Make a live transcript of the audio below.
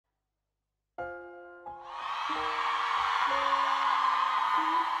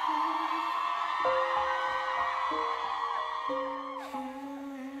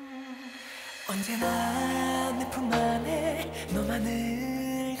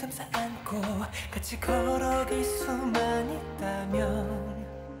잡고 같이 걸어갈 수만 있다면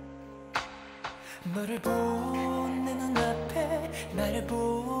너를 본 내 눈앞에 나를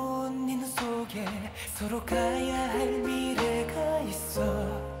본 네 눈 속에 서로 가야 할 미래가 있어.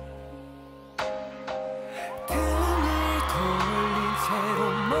 등을 돌린 채로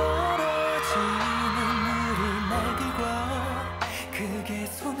멀어지는 우리 날들과 크게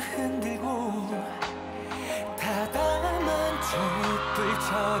손 흔들고 다담한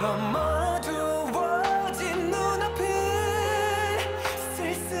촛불처럼 어두워진 눈앞을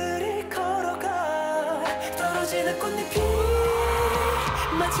쓸쓸히 걸어가. 떨어지는 꽃잎이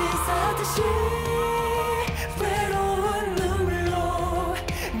마치 인사하듯이 외로운 눈물로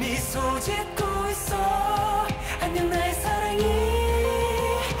미소 짓고 있어. 안녕 나의 사랑이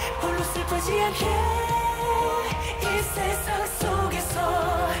홀로 슬프지 않게 이 세상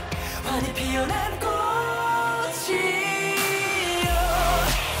속에서 환히 피어난 꽃이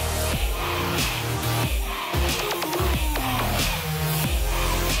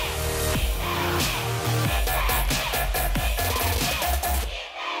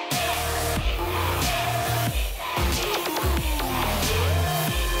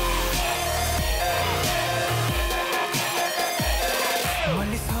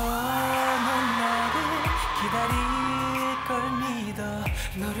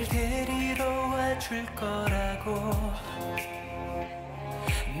너를 데리러 와줄 거라고.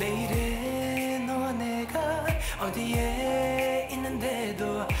 내일의 너와 내가 어디에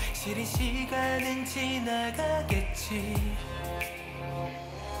있는데도 시린 시간은 지나가겠지.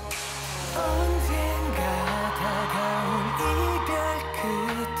 언젠가 다가올 이별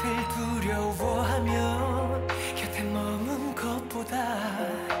끝을 두려워하며 곁에 머문 것보다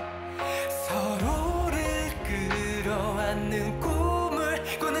서로를 끌어안는 꿈을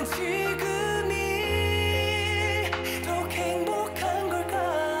꾸는 지금이 더욱 행복한 걸까.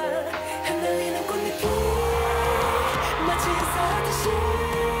 흩날리는 꽃잎이 마치 인사하듯이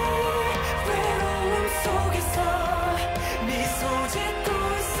외로움 속에서 미소 짓고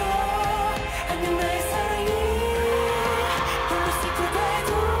있어. 안녕 나의 사랑이 홀로 슬프다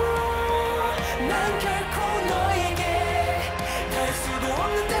해도 난 결코 너에게 닿을 수도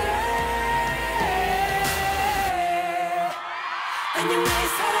없는데. 안녕 나의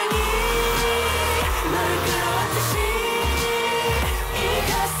사랑이 너를 끌어안듯이 이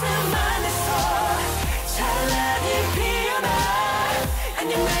가슴 안에서 찬란히 피어나.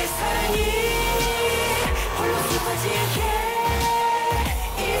 안녕 나의 사랑이 홀로 슬프지 않게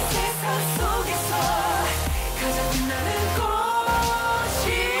이 세상 속에서 가장 빛나는 꽃이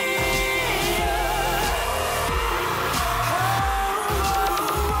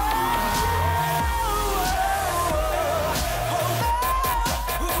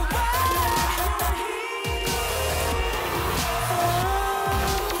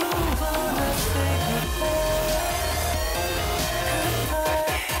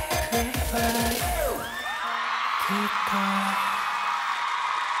goodbye.